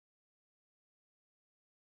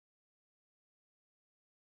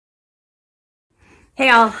Hey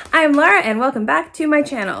y'all, I'm Laura and welcome back to my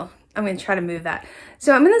channel. I'm gonna try to move that.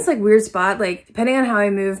 So I'm in this like weird spot, like depending on how I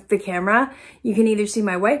move the camera, you can either see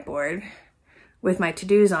my whiteboard with my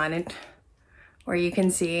to-dos on it, or you can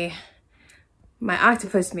see my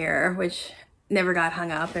octopus mirror, which never got hung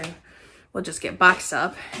up and will just get boxed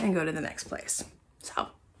up and go to the next place. So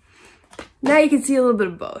now you can see a little bit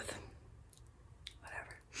of both.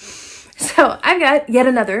 So I've got yet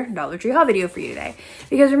another Dollar Tree haul video for you today.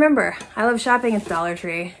 Because remember, I love shopping at the Dollar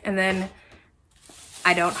Tree and then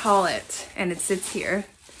I don't haul it and it sits here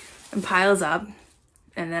and piles up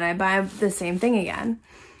and then I buy the same thing again.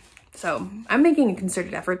 So I'm making a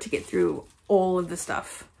concerted effort to get through all of the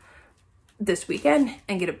stuff this weekend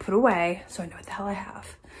and get it put away so I know what the hell I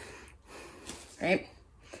have. Right?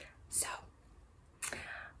 So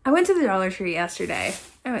I went to the Dollar Tree yesterday.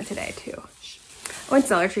 I went today too. I went to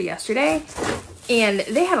Dollar Tree yesterday and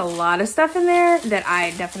they had a lot of stuff in there that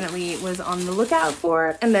I definitely was on the lookout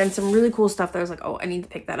for, and then some really cool stuff that I was like, oh, I need to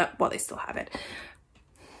pick that up while they still have it.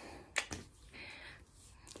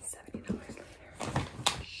 $70 later.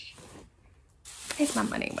 It's my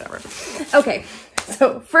money, whatever. Okay,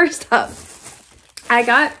 so first up, I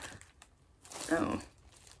got, oh,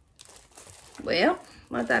 well,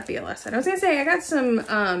 let that be a lesson. I was gonna say I got some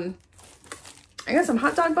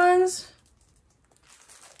hot dog buns.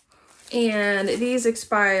 And these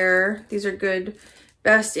expire, these are good,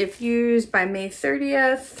 best if used by May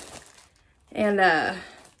 30th. And that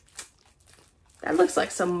looks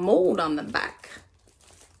like some mold on the back.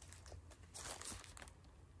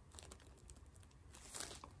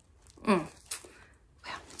 Well,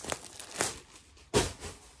 we'll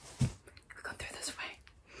go through this way.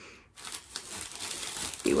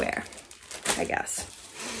 Beware, I guess.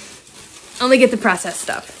 Only get the processed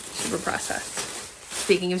stuff, super processed.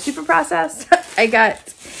 Speaking of super processed, I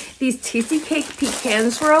got these Tasty Cake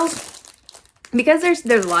pecan swirls. Because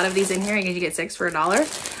there's a lot of these in here, and you get 6 for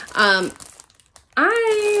 $1.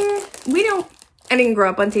 I didn't grow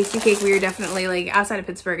up on Tasty Cake. We were definitely like outside of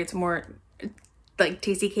Pittsburgh. It's more like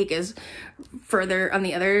Tasty Cake is further on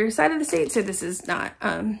the other side of the state. So this is not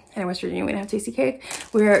in West Virginia. We don't have Tasty Cake.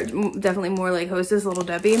 We're definitely more like Hostess, Little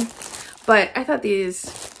Debbie. But I thought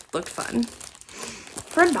these looked fun.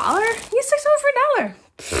 For $1? You get 6 of them for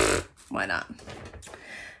 $1. Why not?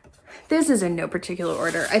 This is in no particular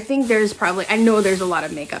order. I think there's probably, I know there's a lot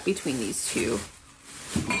of makeup between these two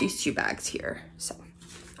bags here. So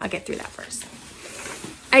I'll get through that first.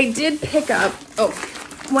 I did pick up,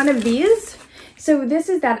 one of these. So this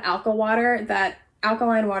is that Alka water, that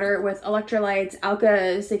alkaline water with electrolytes,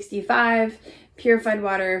 Alka 65, purified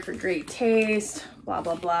water for great taste, blah,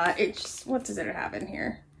 blah, blah. It's just, what does it have in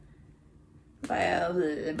here? Blah,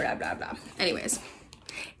 blah, blah, blah. Anyways,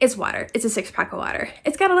 it's water. It's a 6-pack of water.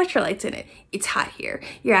 It's got electrolytes in it. It's hot here.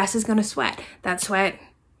 Your ass is gonna sweat. That sweat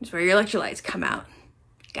is where your electrolytes come out.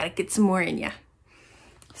 You gotta get some more in ya.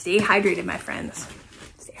 Stay hydrated, my friends.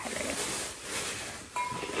 Stay hydrated.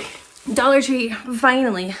 Dollar Tree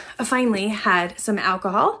finally had some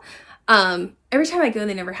alcohol. Every time I go,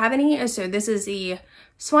 they never have any. So this is the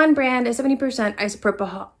Swan brand, a 70%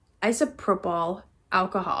 isopropyl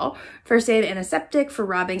alcohol, first aid antiseptic for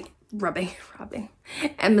rubbing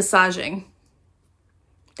and massaging.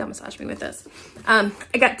 Don't massage me with this. I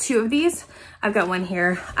got 2 of these. I've got one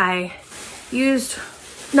here. I used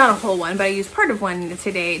not a whole one, but I used part of one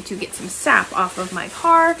today to get some sap off of my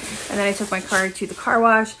car, and then I took my car to the car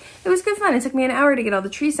wash. It was good fun. It took me an hour to get all the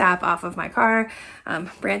tree sap off of my car.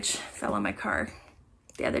 Branch fell on my car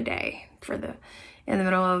the other day in the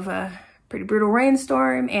middle of a pretty brutal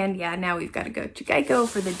rainstorm, and yeah, now we've got to go to Geico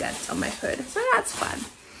for the dents on my hood, so that's fun.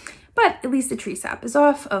 But at least the tree sap is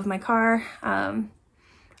off of my car. As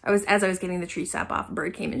I was getting the tree sap off, a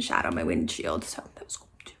bird came and shot on my windshield, so that was cool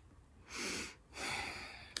too.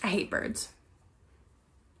 I hate birds.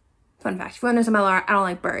 Fun fact, if you want to know something, Laura, I don't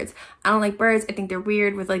like birds. I don't like birds. I think they're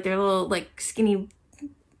weird with like their little like skinny,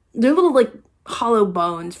 their little like hollow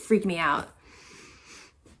bones freak me out.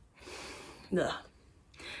 Ugh.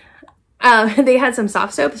 They had some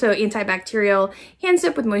soft soap, so antibacterial hand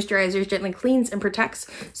soap with moisturizers, gently cleans and protects.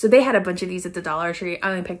 So they had a bunch of these at the Dollar Tree.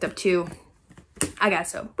 I only picked up 2. I got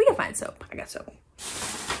soap. We can find soap. I got soap.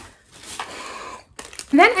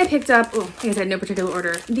 And then I picked up, like I said, no particular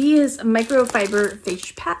order, these microfiber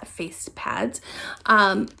face pads.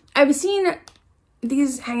 I was seeing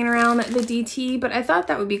these hanging around the DT, but I thought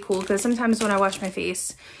that would be cool because sometimes when I wash my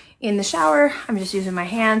face in the shower, I'm just using my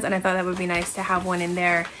hands, and I thought that would be nice to have one in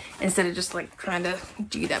there instead of just like trying to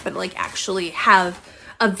do that, but like actually have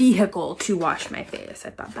a vehicle to wash my face.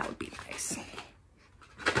 I thought that would be nice.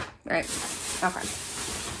 All right, okay.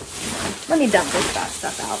 Let me dump this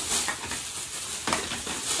stuff out.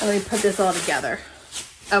 Let me put this all together.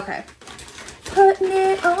 Okay. Putting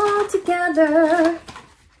it all together.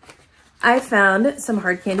 I found some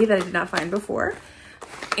hard candy that I did not find before.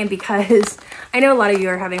 And because I know a lot of you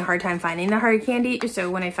are having a hard time finding the hard candy, so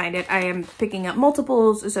when I find it, I am picking up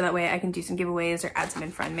multiples so that way I can do some giveaways or add some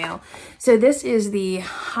in friend mail. So this is the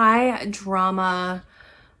High Drama,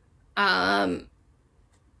 Bold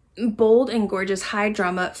and Gorgeous High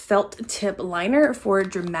Drama Felt Tip Liner for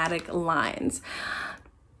dramatic lines.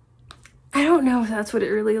 I don't know if that's what it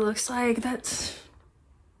really looks like. That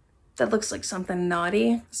looks like something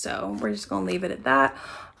naughty, so we're just gonna leave it at that.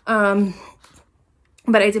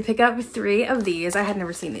 But I did pick up 3 of these. I had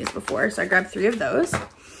never seen these before, so I grabbed 3 of those.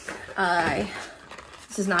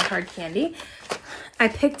 This is not hard candy. I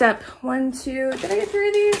picked up 1, 2, did I get 3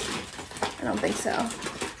 of these? I don't think so.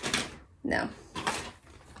 No.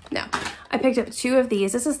 I picked up 2 of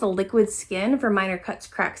these. This is the Liquid Skin for minor cuts,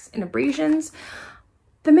 cracks, and abrasions.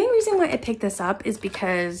 The main reason why I picked this up is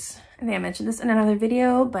because, I think I mentioned this in another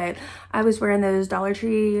video, but I was wearing those Dollar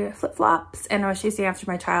Tree flip-flops and I was chasing after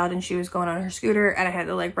my child and she was going on her scooter and I had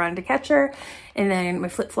to like run to catch her, and then my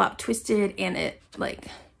flip-flop twisted and it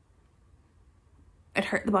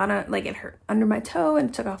hurt the bottom, like it hurt under my toe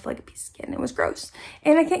and took off like a piece of skin. It was gross.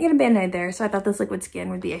 And I can't get a Band-Aid there, so I thought this Liquid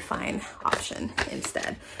Skin would be a fine option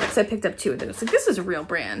instead. So I picked up 2 of those. Like, this is a real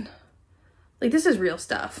brand. Like, this is real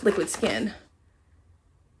stuff. Liquid Skin.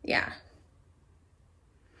 Yeah.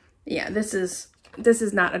 Yeah, this is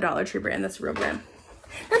not a Dollar Tree brand. That's a real brand.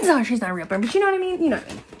 Not Dollar Tree's not a real brand, but you know what I mean? You know what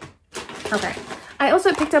I mean. Okay. I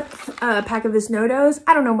also picked up a pack of this NoDoz.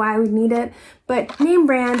 I don't know why I would need it, but name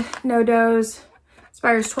brand NoDoz.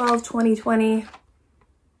 Expires 12/20/20.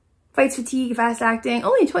 Fights fatigue, fast acting.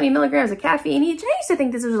 Only 20 milligrams of caffeine each. I used to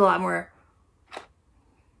think this was a lot more.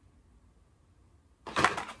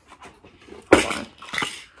 Hold on.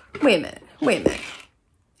 Wait a minute.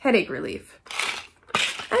 Headache relief.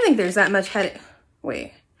 I think there's that much headache.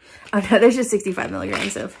 Wait. Oh no, there's just 65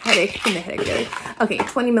 milligrams of headache in the headache relief. Okay,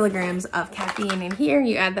 20 milligrams of caffeine in here.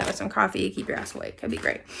 You add that with some coffee, keep your ass awake. That'd be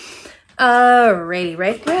great. Alrighty,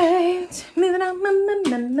 right. Moving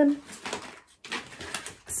on.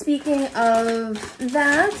 Speaking of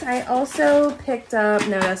that, I also picked up,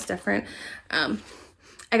 no, that's different. I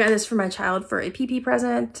got this for my child for a PP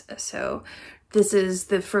present. So this is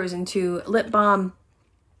the Frozen 2 lip balm.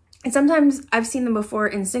 And sometimes I've seen them before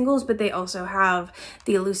in singles, but they also have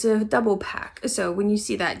the Elusive double pack. So when you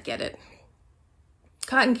see that, get it.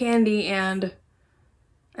 Cotton candy and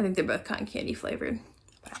I think they're both cotton candy flavored.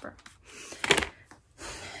 Whatever.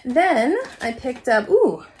 Then I picked up,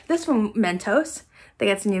 ooh, this one, Mentos. They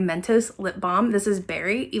got some new Mentos lip balm. This is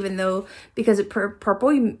berry, even though because it's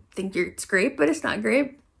purple, you think it's grape, but it's not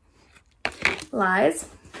grape. Lies.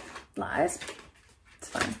 It's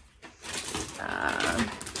fine.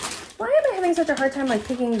 Why am I having such a hard time like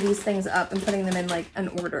picking these things up and putting them in like an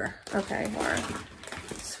order? Okay, Laura.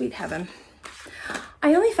 Sweet heaven.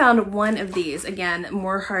 I only found 1 of these. Again,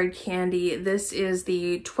 more hard candy. This is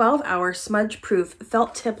the 12-hour smudge-proof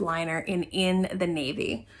felt tip liner in the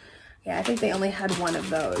navy. Yeah, I think they only had 1 of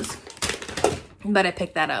those. But I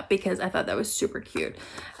picked that up because I thought that was super cute.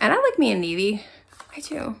 And I like me a navy. I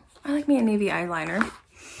do. I like me a navy eyeliner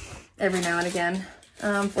every now and again.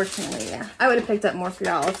 Unfortunately, yeah. I would have picked up more for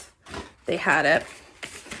y'all if they had it.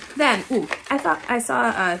 Then, ooh, I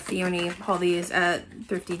saw Theone haul these at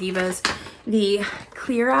Thrifty Divas. The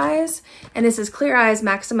Clear Eyes, and this is Clear Eyes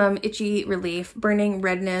Maximum Itchy Relief, Burning,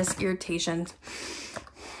 Redness, Irritation.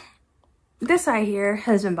 This eye here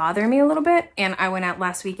has been bothering me a little bit, and I went out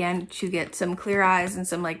last weekend to get some Clear Eyes and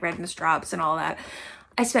some like redness drops and all that.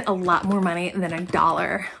 I spent a lot more money than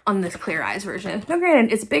 $1 on this Clear Eyes version. Now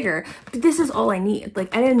granted, it's bigger, but this is all I need.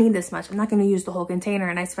 Like, I didn't need this much. I'm not going to use the whole container,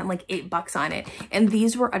 and I spent like $8 on it, and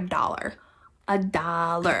these were $1.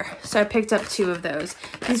 $1. So I picked up 2 of those.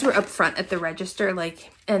 These were up front at the register,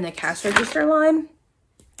 like in the cash register line.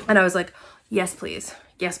 And I was like, yes, please.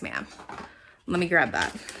 Yes, ma'am. Let me grab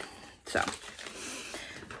that. So,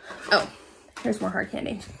 oh, here's more hard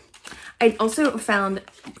candy. I also found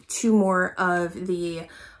 2 more of the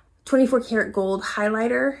 24 karat gold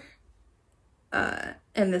highlighter.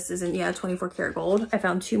 And this isn't, yeah, 24 karat gold. I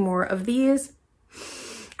found 2 more of these.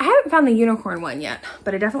 I haven't found the unicorn one yet,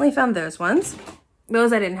 but I definitely found those ones.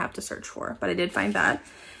 Those I didn't have to search for, but I did find that.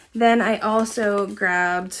 Then I also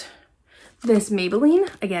grabbed this Maybelline.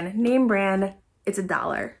 Again, name brand, it's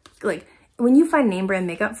 $1. Like, when you find name brand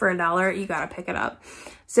makeup for $1, you gotta pick it up.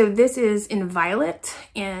 So this is in Violet,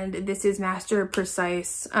 and this is Master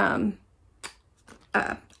Precise eyeliner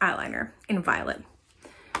in Violet.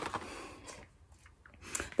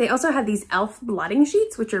 They also have these e.l.f. blotting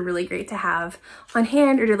sheets, which are really great to have on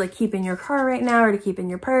hand or to like keep in your car right now or to keep in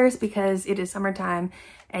your purse because it is summertime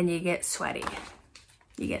and you get sweaty.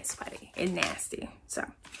 You get sweaty and nasty. So,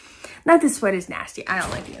 not that sweat is nasty. I don't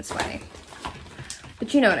like being sweaty.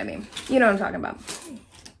 But you know what I mean. You know what I'm talking about.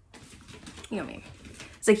 You know what I mean.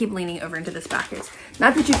 So I keep leaning over into this basket.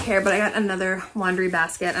 Not that you care, but I got another laundry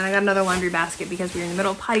basket. And I got another laundry basket because we're in the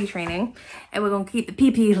middle of potty training. And we're going to keep the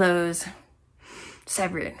pee-pee clothes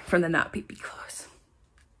separate from the not pee-pee clothes.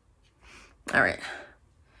 All right.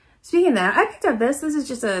 Speaking of that, I picked up this. This is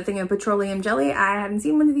just a thing of petroleum jelly. I hadn't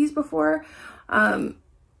seen one of these before.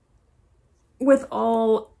 With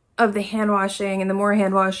all of the hand washing and the more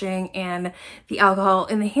hand washing and the alcohol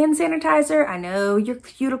in the hand sanitizer, I know your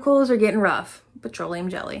cuticles are getting rough. Petroleum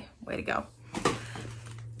jelly, way to go.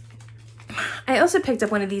 I also picked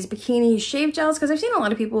up one of these bikini shave gels because I've seen a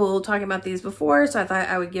lot of people talking about these before, so I thought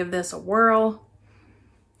I would give this a whirl.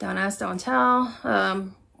 Don't ask, don't tell.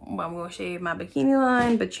 Well, I'm gonna shave my bikini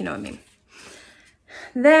line, but you know what I mean.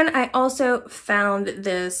 Then I also found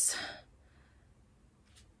this,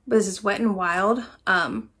 this is Wet n Wild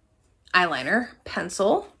eyeliner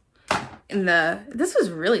pencil. This is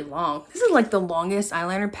really long. This is like the longest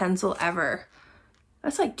eyeliner pencil ever.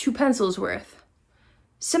 That's like 2 pencils worth.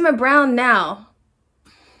 Simma Brown Now.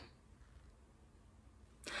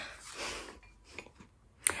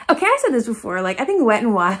 Okay, I said this before. Like, I think Wet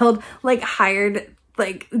n Wild like hired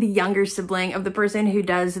like the younger sibling of the person who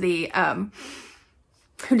does the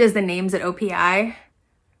names at OPI.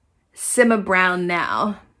 Simma Brown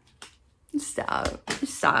Now. Stop.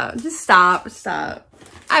 Stop. Just stop. Stop.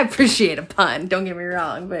 I appreciate a pun. Don't get me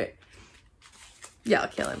wrong, but y'all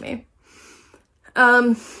killing me.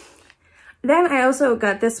 Then I also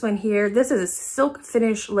got this one here. This is a silk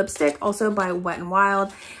finish lipstick, also by Wet n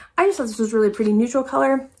Wild. I just thought this was really pretty neutral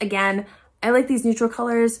color. Again, I like these neutral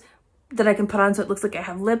colors that I can put on so it looks like I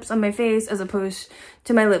have lips on my face as opposed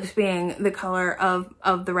to my lips being the color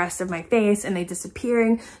of the rest of my face and they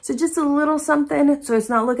disappearing. So just a little something so it's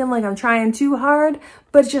not looking like I'm trying too hard,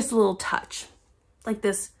 but just a little touch. Like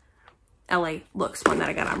this LA Looks one that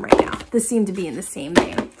I got on right now. This seemed to be in the same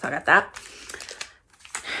vein, so I got that.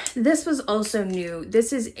 This was also new.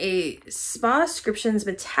 This is a Spascriptions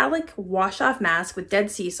metallic wash-off mask with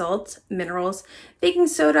dead sea salt, minerals, baking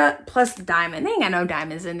soda, plus diamond. They ain't got no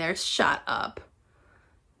diamonds in there. Shut up.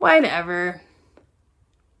 Whatever.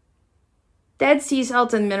 Dead sea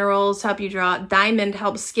salt and minerals help you draw. Diamond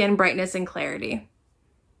helps skin brightness and clarity.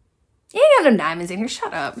 You ain't got no diamonds in here.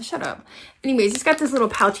 Shut up. Shut up. Anyways, it's got this little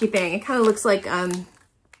pouchy thing. It kind of looks like,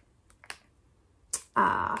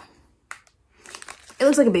 it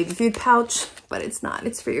looks like a baby food pouch, but it's not.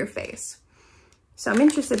 It's for your face. So I'm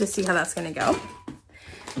interested to see how that's going to go.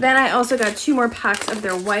 Then I also got 2 more packs of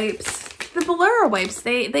their wipes. The Bolero wipes,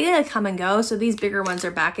 they come and go, so these bigger ones are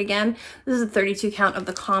back again. This is a 32 count of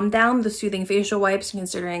the Calm Down, the soothing facial wipes,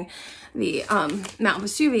 considering the Mount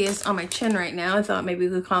Vesuvius on my chin right now. I thought maybe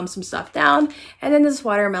we could calm some stuff down. And then this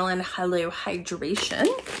Watermelon Hello Hydration.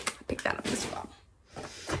 I picked that up as well.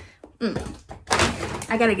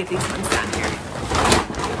 I gotta get these ones down here.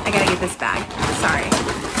 I gotta get this bag. Sorry.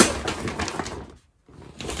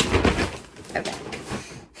 Okay.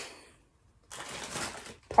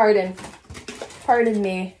 Pardon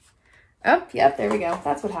me. Oh, yep, there we go.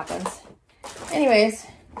 That's what happens. Anyways,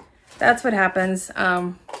 that's what happens.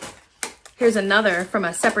 Here's another from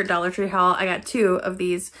a separate Dollar Tree haul. I got 2 of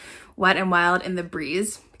these Wet n Wild in the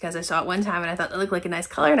Breeze because I saw it one time and I thought it looked like a nice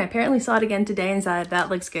color, and I apparently saw it again today and saw that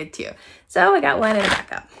looks good too. So I got one and a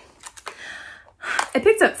backup. I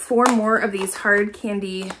picked up 4 more of these hard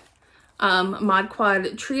candy Mod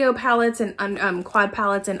Quad Trio palettes and quad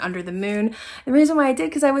palettes in Under the Moon. The reason why I did,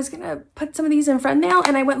 because I was gonna put some of these in friend mail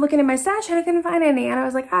and I went looking in my stash and I couldn't find any, and I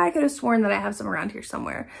was like, I could have sworn that I have some around here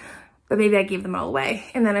somewhere, but maybe I gave them all away.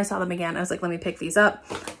 And then I saw them again. I was like, let me pick these up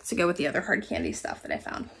to go with the other hard candy stuff that I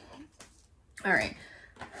found. All right,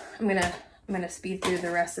 I'm gonna speed through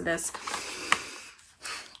the rest of this.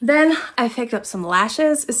 Then I picked up some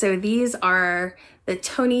lashes. So these are the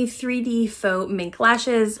Tony 3D Faux Mink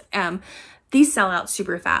Lashes. These sell out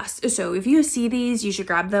super fast. So if you see these, you should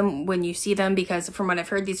grab them when you see them, because from what I've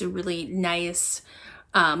heard, these are really nice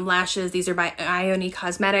lashes. These are by Ione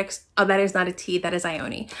Cosmetics. Oh, that is not a T, that is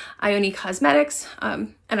Ione. Ione Cosmetics.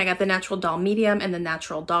 And I got the Natural Doll Medium and the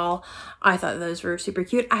Natural Doll. I thought those were super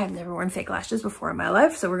cute. I have never worn fake lashes before in my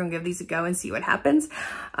life, so we're gonna give these a go and see what happens.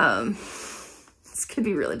 This could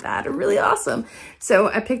be really bad or really awesome. So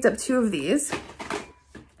I picked up 2 of these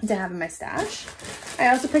to have in my stash. I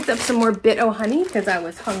also picked up some more Bit O' Honey because I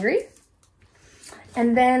was hungry.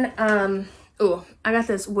 And then Oh, I got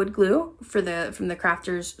this wood glue from the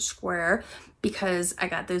Crafters Square because I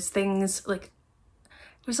got those things, like,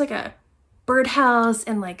 there's like a birdhouse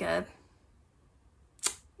and like a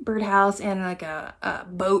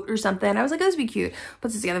boat or something. I was like, this would be cute.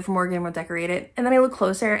 Put this together for Morgan, we'll decorate it. And then I looked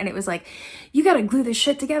closer and it was like, you gotta glue this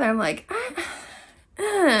shit together. I'm like,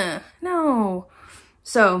 no.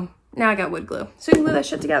 So now I got wood glue. So we can glue that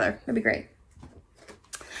shit together. That'd be great.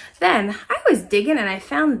 Then I was digging and I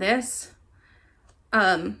found this.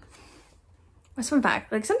 What's fun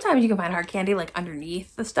fact? Like sometimes you can find hard candy like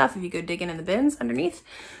underneath the stuff if you go digging in the bins underneath.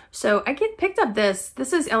 So I picked up this.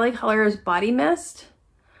 This is LA Colors Body Mist.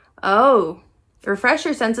 Oh, refresh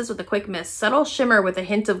your senses with a quick mist. Subtle shimmer with a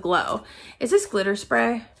hint of glow. Is this glitter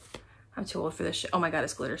spray? I'm too old for this shit. Oh my God,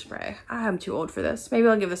 it's glitter spray. I'm too old for this. Maybe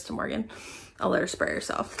I'll give this to Morgan. I'll let her spray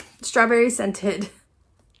herself. Strawberry scented.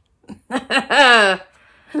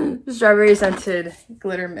 Strawberry scented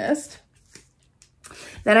glitter mist.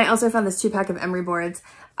 Then I also found this 2-pack of emery boards.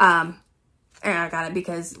 And I got it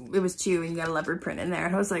because it was 2 and you got a leopard print in there.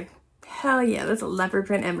 And I was like, hell yeah, that's a leopard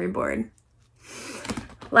print emery board.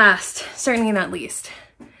 Last, certainly not least,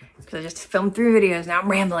 because I just filmed 3 videos, now I'm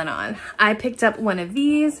rambling on. I picked up one of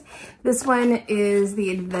these. This one is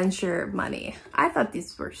the Adventure Money. I thought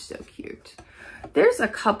these were so cute. There's a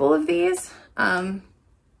couple of these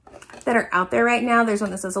that are out there right now. There's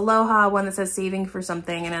one that says Aloha, one that says saving for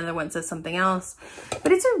something, and another one that says something else.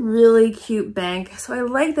 But it's a really cute bank. So I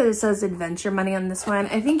like that it says Adventure Money on this one.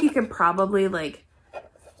 I think you could probably like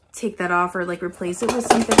take that off or like replace it with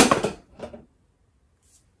something.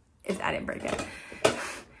 If I didn't break it.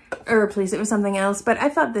 Or replace it with something else. But I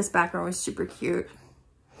thought this background was super cute.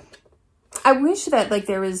 I wish that like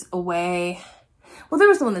there was a way. Well, there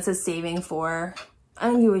was the one that says saving for.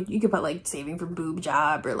 I think you could put like saving for boob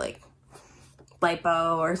job or like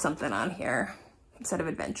lipo or something on here instead of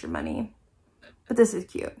Adventure Money. But this is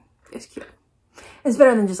cute. It's cute. It's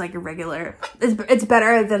better than just like a regular. It's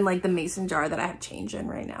better than like the mason jar that I have change in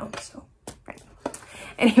right now. So, right.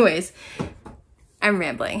 Anyways, I'm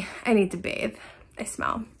rambling. I need to bathe. I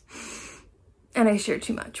smell. And I share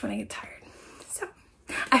too much when I get tired. So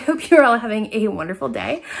I hope you're all having a wonderful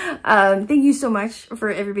day. Thank you so much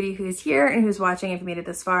for everybody who's here and who's watching, if you made it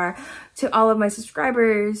this far. To all of my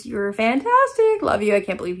subscribers, you're fantastic. Love you. I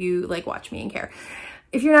can't believe you like watch me and care.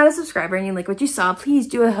 If you're not a subscriber and you like what you saw, please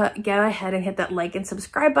do go ahead and hit that like and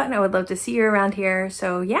subscribe button. I would love to see you around here.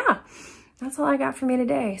 So yeah, that's all I got for me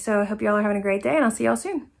today. So I hope you all are having a great day and I'll see y'all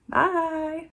soon. Bye.